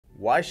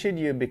why should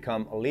you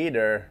become a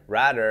leader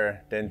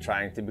rather than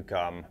trying to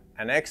become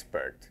an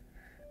expert?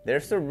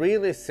 There's a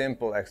really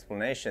simple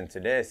explanation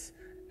to this,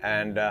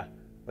 and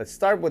let's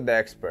start with the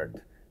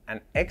expert.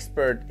 An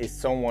expert is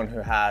someone who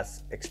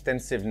has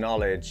extensive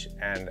knowledge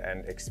and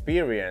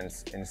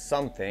experience in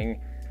something,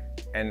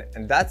 and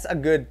that's a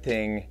good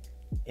thing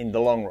in the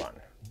long run.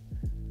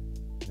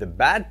 The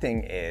bad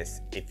thing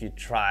is if you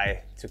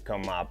try to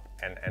come up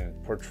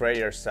and portray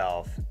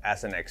yourself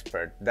as an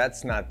expert,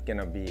 that's not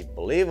gonna be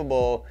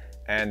believable,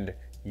 and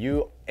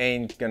you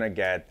ain't gonna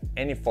get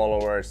any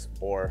followers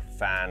or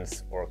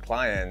fans or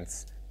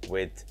clients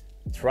with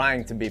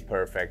trying to be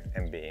perfect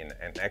and being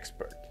an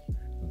expert.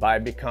 By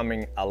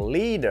becoming a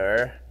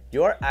leader,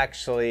 you're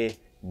actually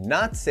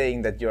not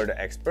saying that you're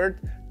the expert,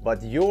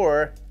 but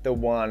you're the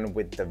one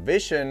with the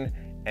vision,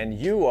 and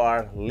you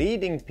are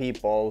leading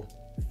people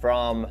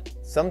from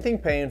something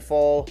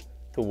painful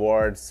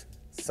towards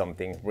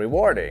something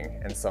rewarding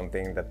and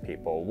something that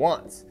people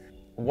want.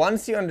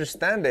 Once you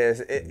understand this,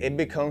 it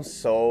becomes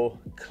so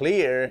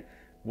clear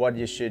what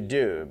you should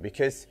do,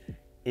 because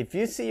if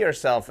you see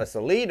yourself as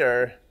a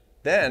leader,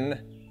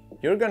 then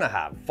you're gonna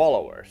have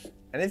followers.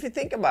 And if you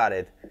think about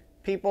it,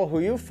 people who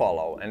you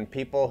follow and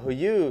people who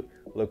you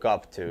look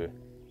up to,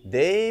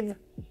 they've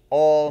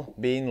all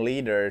been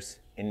leaders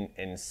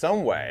in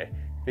some way,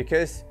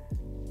 because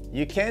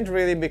you can't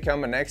really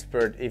become an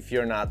expert if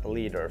you're not a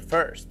leader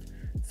first.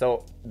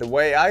 So the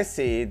way I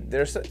see it,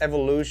 there's an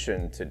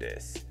evolution to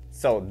this.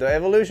 So the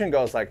evolution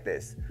goes like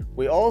this.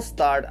 We all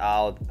start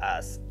out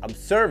as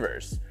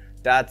observers.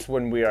 That's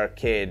when we are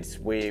kids,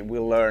 we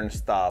learn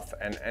stuff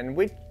and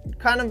we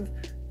kind of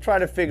try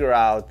to figure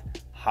out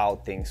how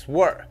things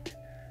work.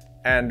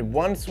 And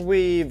once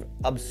we've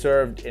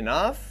observed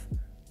enough,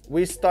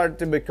 we start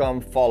to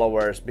become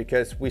followers,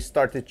 because we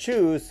start to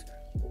choose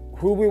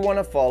who we want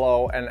to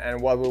follow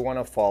and what we want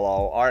to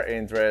follow, our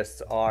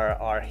interests,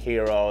 our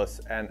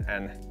heroes,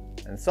 and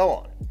so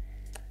on.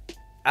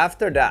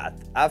 After that,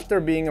 after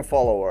being a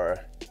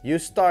follower, you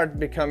start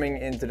becoming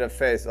into the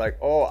phase like,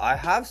 oh, I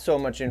have so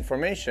much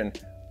information.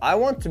 I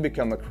want to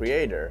become a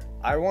creator.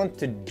 I want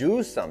to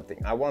do something.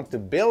 I want to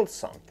build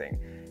something.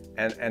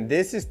 And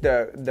this is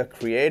the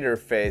creator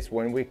phase,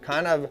 when we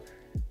kind of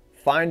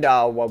find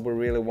out what we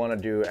really want to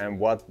do and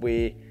what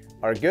we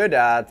are good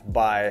at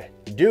by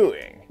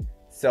doing.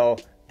 So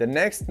the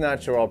next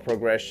natural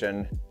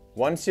progression,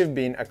 once you've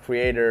been a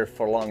creator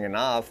for long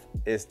enough,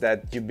 is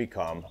that you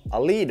become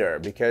a leader,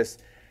 because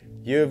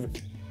you've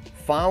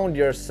found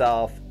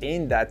yourself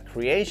in that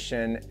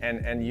creation,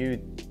 and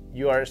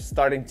you are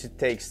starting to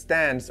take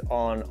stands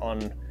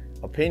on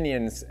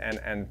opinions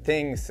and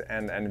things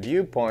and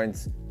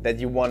viewpoints that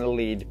you want to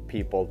lead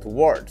people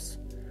towards.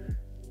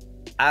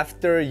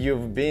 After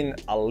you've been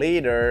a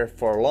leader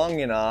for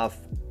long enough,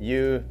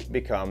 you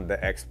become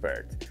the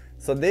expert.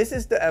 So this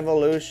is the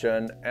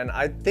evolution, and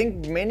I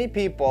think many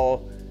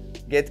people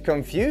get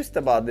confused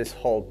about this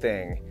whole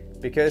thing,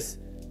 because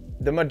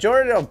the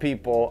majority of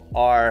people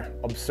are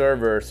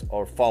observers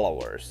or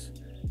followers.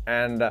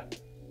 And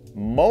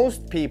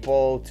most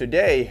people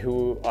today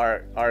who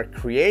are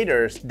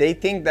creators, they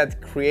think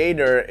that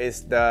creator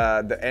is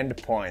the end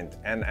point,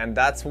 and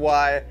that's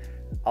why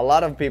a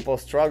lot of people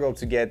struggle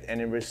to get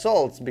any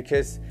results,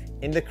 because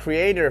in the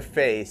creator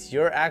phase,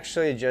 you're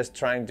actually just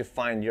trying to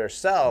find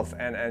yourself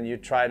and you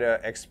try to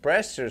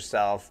express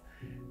yourself,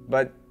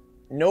 but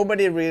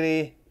nobody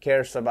really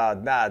cares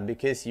about that,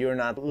 because you're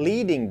not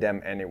leading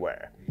them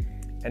anywhere.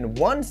 And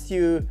once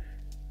you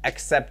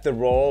accept the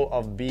role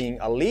of being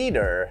a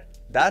leader,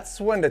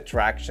 that's when the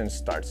traction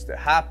starts to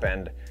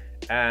happen.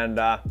 And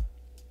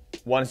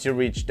once you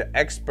reach the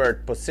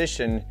expert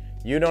position,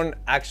 you don't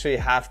actually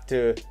have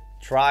to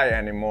try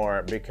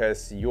anymore,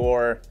 because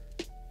your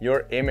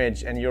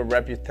image and your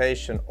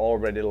reputation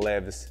already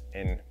lives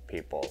in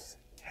people's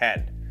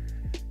head.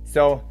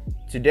 So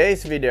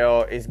today's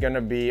video is gonna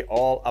be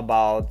all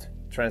about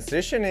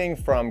transitioning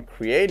from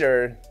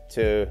creator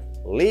to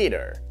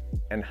leader.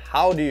 And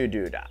how do you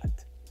do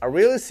that? A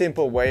really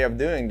simple way of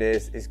doing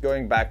this is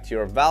going back to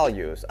your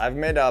values. I've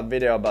made a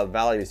video about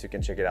values, you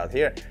can check it out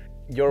here.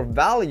 Your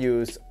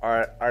values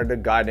are the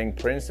guiding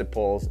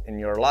principles in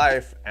your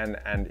life and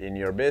in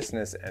your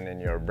business and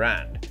in your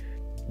brand.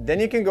 Then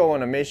you can go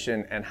on a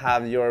mission and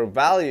have your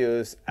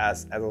values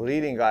as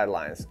leading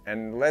guidelines.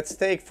 And let's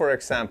take, for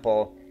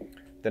example,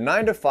 the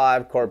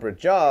 9-to-5 corporate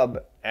job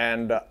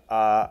and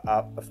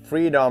a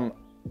freedom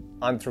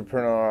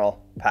entrepreneurial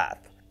path.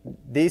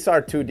 These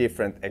are two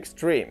different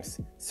extremes.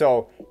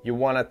 So you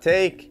want to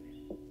take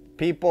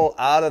people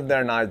out of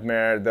their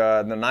nightmare,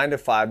 the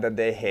 9-to-5 that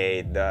they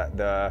hate,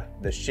 the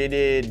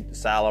shitty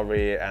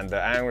salary and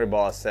the angry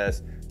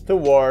bosses,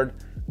 toward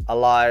a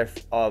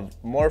life of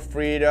more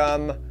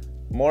freedom,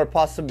 more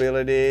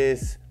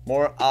possibilities,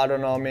 more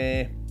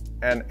autonomy,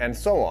 and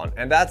so on.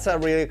 And that's a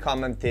really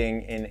common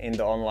thing in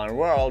the online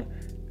world,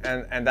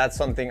 and that's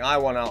something I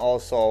want to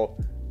also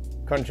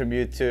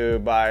contribute to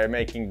by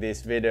making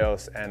these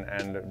videos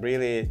and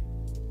really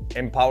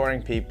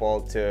empowering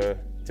people to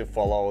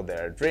follow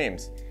their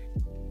dreams.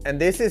 And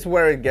this is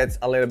where it gets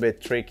a little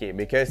bit tricky,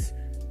 because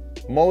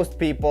most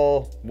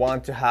people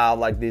want to have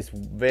like this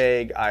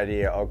vague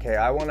idea. Okay,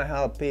 I want to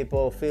help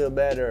people feel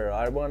better.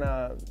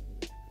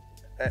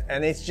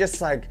 And it's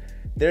just like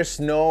there's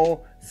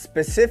no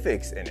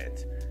specifics in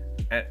it.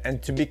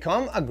 And to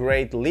become a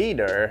great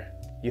leader,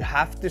 you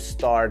have to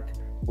start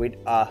with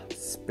a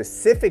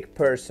specific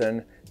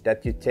person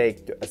that you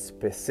take to a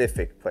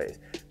specific place.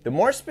 The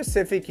more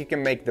specific you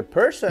can make the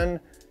person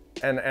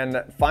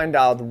and find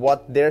out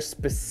what their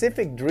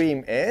specific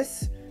dream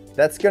is,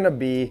 that's gonna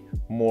be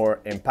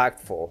more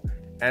impactful.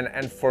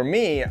 And for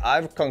me,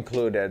 I've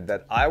concluded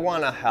that I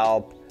wanna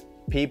help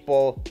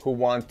people who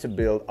want to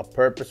build a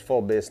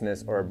purposeful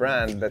business or a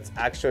brand that's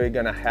actually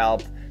gonna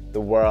help the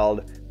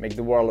world, make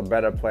the world a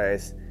better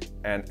place,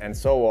 and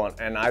so on.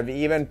 And I've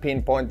even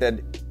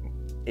pinpointed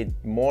it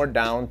more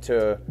down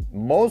to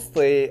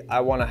mostly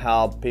I wanna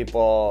help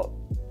people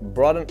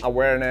broaden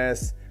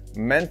awareness,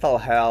 mental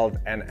health,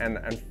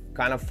 and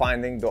kind of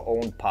finding their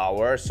own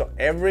power. So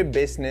every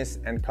business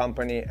and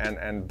company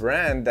and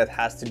brand that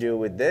has to do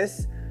with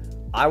this,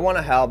 I want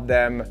to help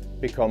them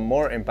become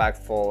more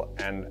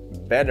impactful and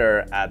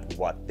better at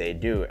what they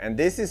do. And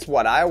this is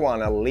what I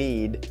want to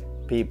lead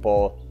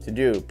people to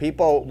do.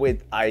 People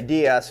with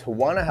ideas who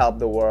want to help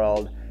the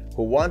world,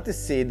 who want to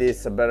see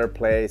this a better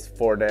place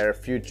for their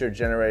future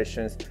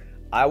generations.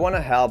 I want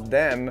to help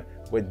them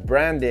with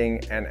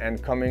branding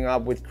and coming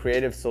up with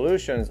creative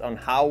solutions on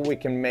how we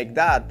can make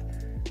that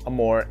a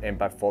more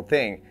impactful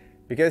thing.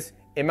 Because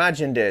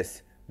imagine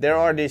this, there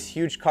are these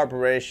huge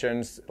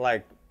corporations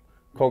like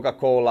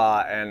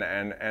Coca-Cola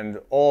and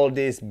all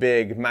these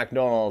big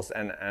McDonald's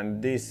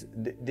and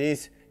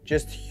these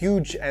just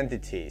huge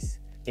entities.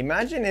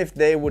 Imagine if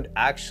they would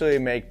actually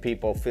make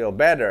people feel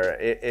better,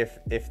 if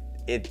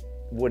it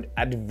would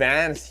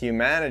advance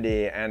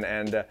humanity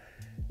and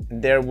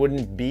there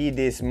wouldn't be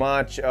this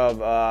much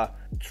of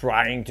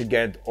trying to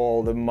get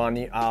all the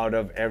money out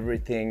of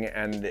everything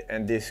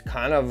and this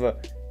kind of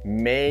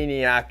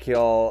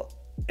maniacal,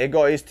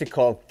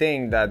 egoistical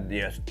thing that,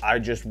 yes, I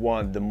just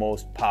want the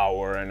most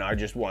power and I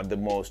just want the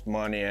most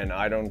money and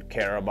I don't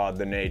care about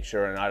the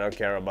nature and I don't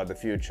care about the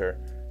future.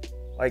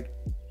 Like,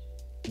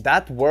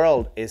 that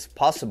world is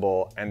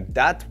possible, and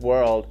that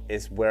world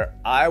is where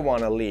I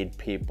want to lead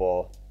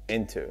people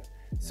into.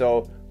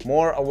 So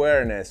more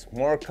awareness,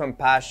 more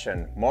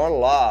compassion, more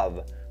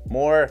love,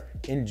 more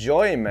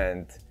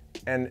enjoyment,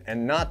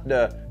 and not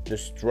the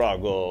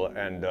struggle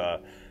and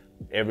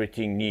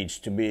everything needs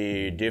to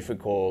be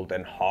difficult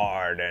and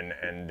hard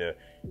and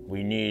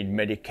we need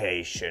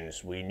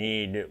medications, we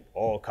need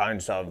all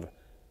kinds of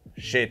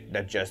shit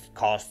that just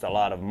costs a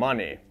lot of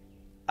money.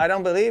 I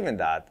don't believe in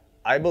that.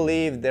 I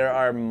believe there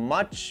are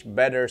much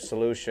better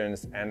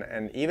solutions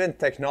and even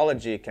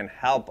technology can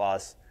help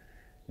us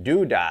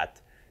do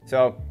that.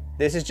 So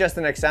this is just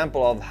an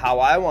example of how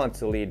I want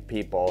to lead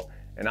people,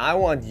 and I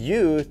want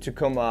you to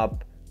come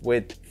up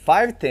with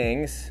 5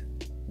 things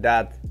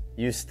that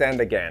you stand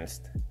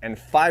against and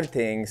 5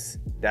 things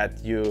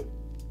that you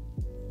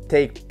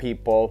take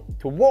people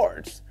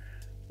towards.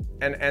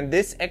 And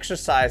this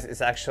exercise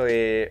is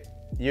actually,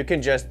 you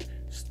can just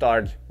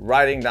start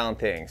writing down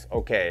things.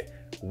 Okay,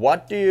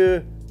 what do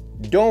you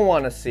don't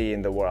want to see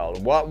in the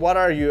world? What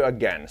are you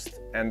against?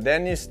 And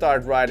then you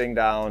start writing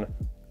down,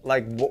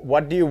 like,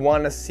 what do you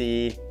want to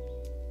see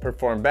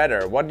perform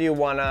better? What do you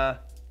want to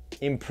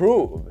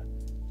improve?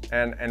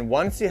 And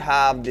once you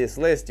have this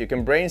list, you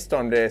can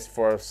brainstorm this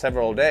for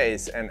several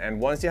days. And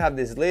once you have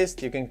this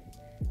list, you can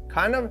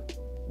kind of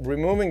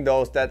removing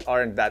those that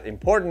aren't that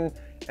important.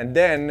 And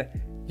then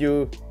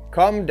you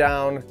come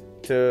down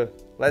to,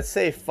 let's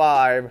say,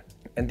 5.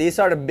 And these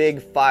are the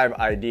big 5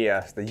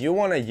 ideas that you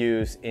want to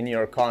use in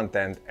your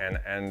content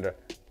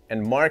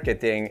and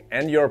marketing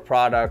and your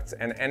products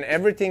and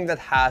everything that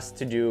has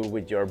to do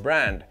with your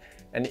brand.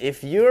 And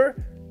if you're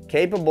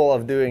capable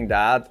of doing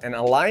that and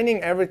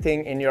aligning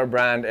everything in your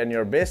brand and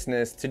your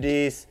business to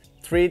these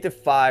 3 to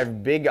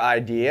 5 big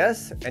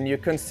ideas, and you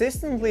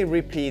consistently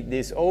repeat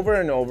this over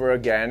and over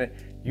again,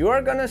 you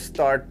are gonna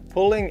start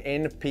pulling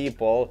in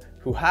people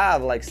who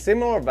have like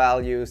similar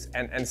values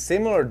and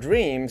similar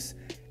dreams.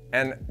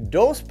 And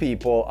those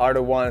people are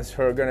the ones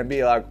who are gonna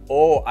be like,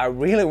 oh, I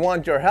really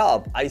want your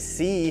help. I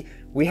see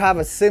we have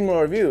a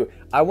similar view.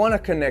 I wanna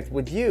connect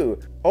with you.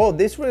 Oh,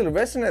 this really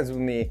resonates with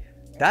me.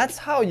 That's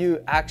how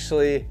you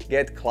actually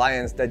get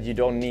clients that you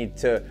don't need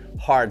to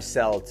hard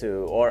sell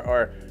to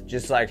or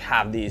just like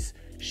have these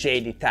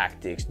shady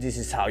tactics. This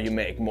is how you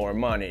make more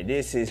money.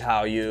 This is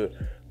how you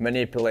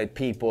manipulate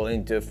people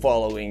into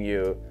following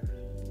you.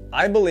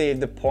 I believe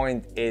the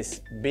point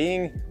is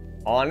being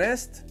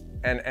honest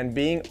and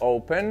being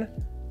open.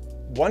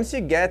 Once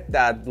you get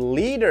that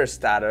leader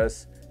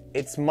status,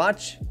 it's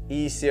much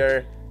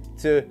easier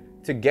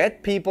to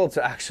get people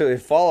to actually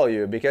follow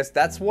you, because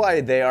that's why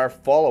they are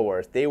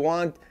followers. They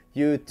want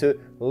you to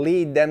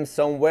lead them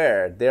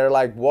somewhere. They're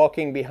like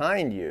walking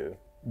behind you.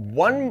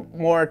 One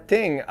more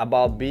thing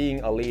about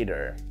being a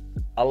leader.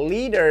 A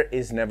leader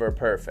is never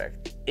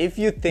perfect. If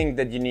you think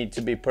that you need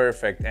to be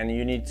perfect and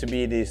you need to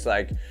be this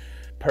like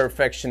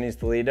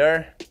perfectionist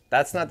leader,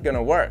 that's not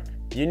gonna work.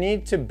 You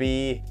need to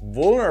be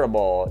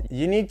vulnerable.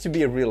 You need to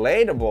be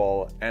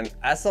relatable. And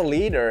as a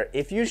leader,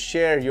 if you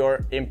share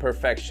your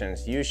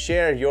imperfections, you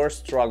share your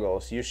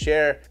struggles, you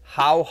share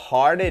how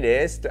hard it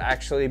is to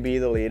actually be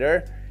the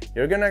leader,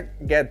 you're gonna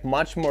get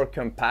much more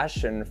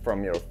compassion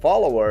from your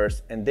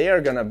followers, and they are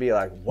gonna be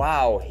like,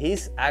 wow,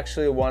 he's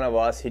actually one of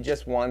us. He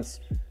just wants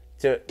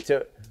to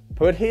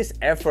put his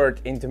effort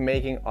into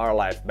making our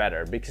life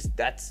better, because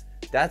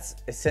that's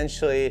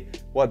essentially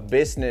what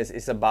business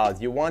is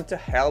about. You want to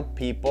help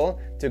people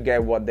to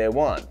get what they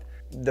want.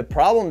 The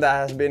problem that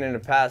has been in the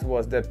past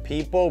was that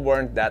people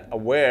weren't that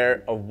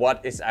aware of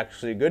what is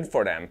actually good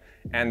for them.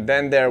 And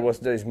then there was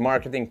these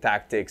marketing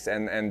tactics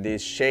and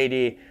these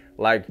shady,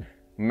 like,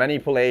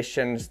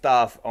 manipulation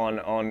stuff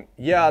on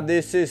yeah,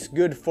 this is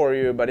good for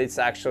you, but it's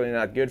actually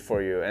not good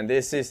for you. And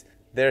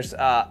there's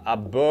a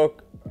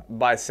book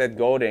by Seth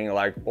Godin,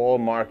 like All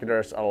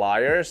Marketers Are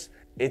Liars.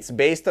 It's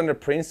based on the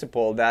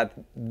principle that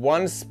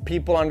once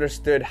people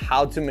understood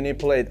how to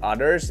manipulate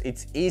others,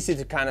 it's easy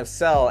to kind of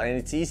sell and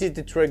it's easy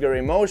to trigger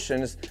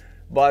emotions,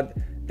 but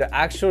the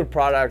actual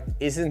product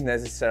isn't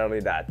necessarily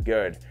that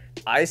good.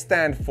 I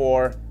stand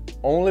for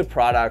only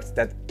products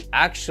that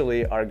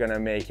actually are gonna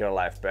make your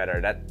life better,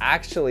 that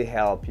actually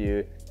help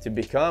you to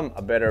become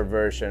a better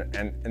version.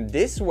 And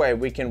this way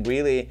we can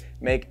really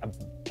make a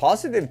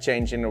positive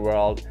change in the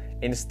world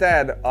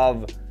instead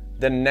of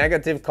the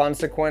negative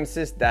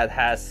consequences that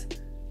has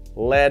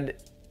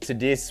led to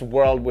this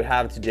world we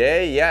have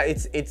today. Yeah,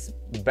 it's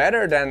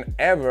better than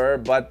ever,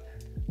 but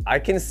I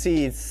can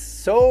see it's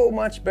so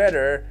much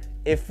better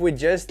if we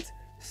just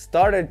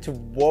started to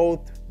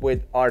vote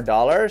with our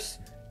dollars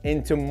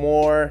into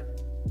more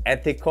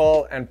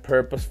ethical and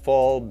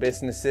purposeful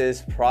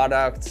businesses,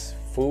 products,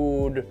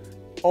 food,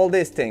 all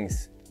these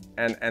things.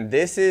 And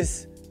this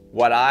is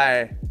what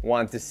I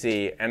want to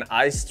see, and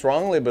I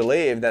strongly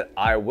believe that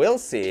I will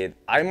see it.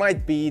 I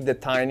might be the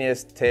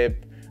tiniest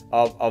tip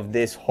of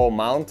this whole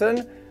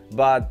mountain,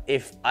 but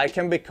if I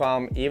can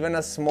become even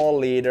a small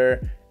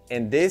leader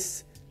in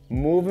this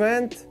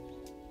movement,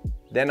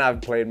 then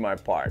I've played my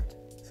part.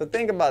 So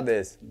think about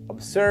this: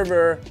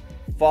 observer,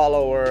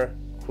 follower,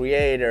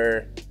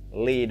 creator,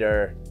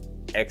 leader,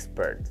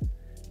 expert.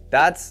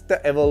 That's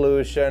the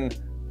evolution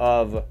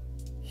of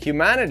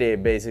humanity,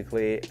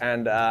 basically.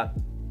 And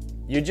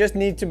you just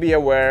need to be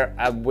aware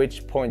at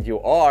which point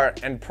you are,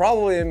 and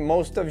probably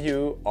most of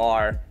you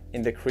are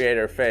in the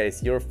creator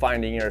phase. You're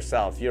finding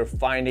yourself, you're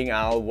finding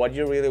out what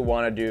you really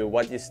want to do,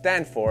 what you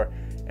stand for,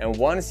 and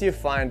once you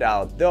find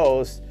out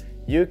those,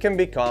 you can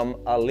become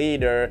a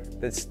leader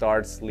that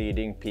starts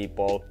leading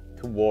people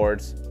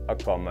towards a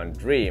common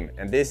dream.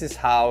 And this is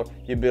how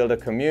you build a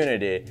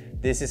community,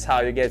 this is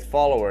how you get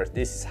followers,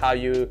 this is how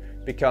you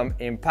become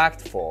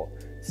impactful.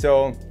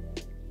 So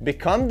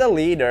become the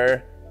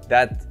leader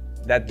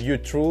that you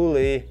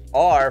truly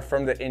are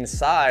from the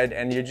inside,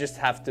 and you just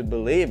have to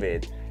believe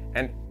it.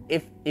 And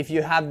if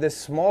you have the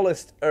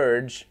smallest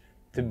urge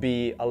to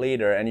be a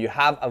leader and you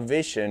have a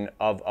vision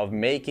of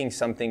making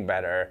something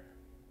better,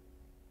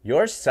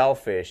 you're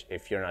selfish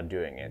if you're not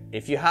doing it.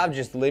 If you have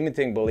just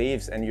limiting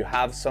beliefs and you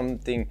have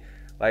something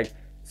like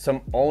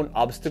some own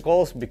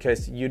obstacles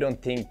because you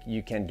don't think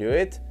you can do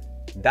it,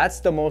 that's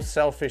the most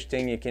selfish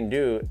thing you can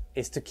do,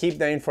 is to keep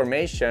the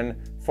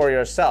information for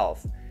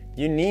yourself.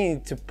 You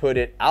need to put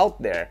it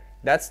out there.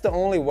 That's the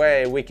only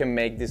way we can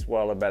make this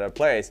world a better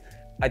place.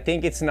 I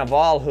think it's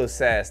Naval who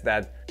says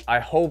that I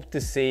hope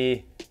to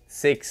see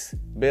 6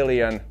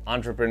 billion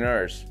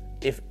entrepreneurs.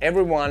 If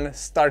everyone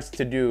starts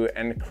to do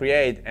and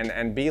create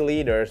and be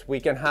leaders, we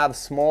can have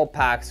small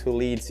packs who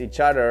leads each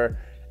other,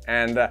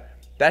 and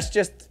that's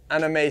just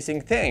an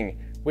amazing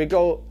thing. We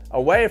go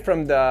away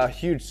from the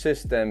huge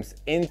systems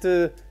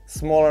into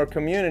smaller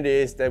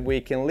communities that we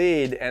can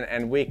lead,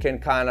 and we can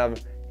kind of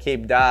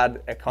keep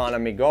that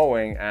economy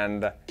going,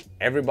 and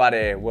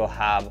everybody will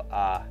have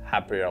a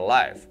happier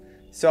life.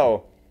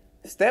 So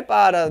step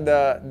out of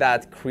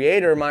that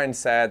creator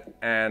mindset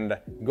and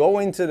go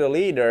into the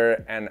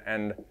leader,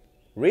 and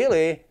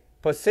really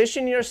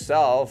position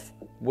yourself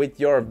with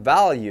your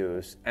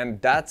values,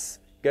 and that's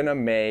gonna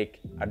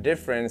make a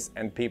difference,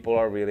 and people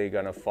are really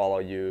gonna follow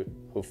you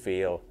who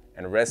feel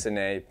and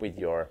resonate with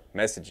your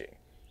messaging.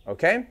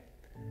 Okay?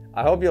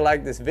 I hope you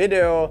liked this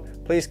video.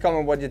 Please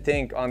comment what you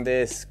think on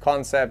this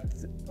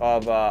concept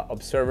of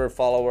observer,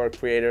 follower,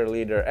 creator,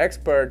 leader,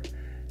 expert,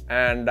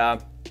 and I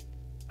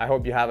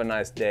hope you have a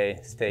nice day.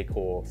 Stay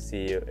cool.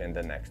 See you in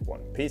the next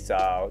one. Peace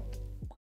out.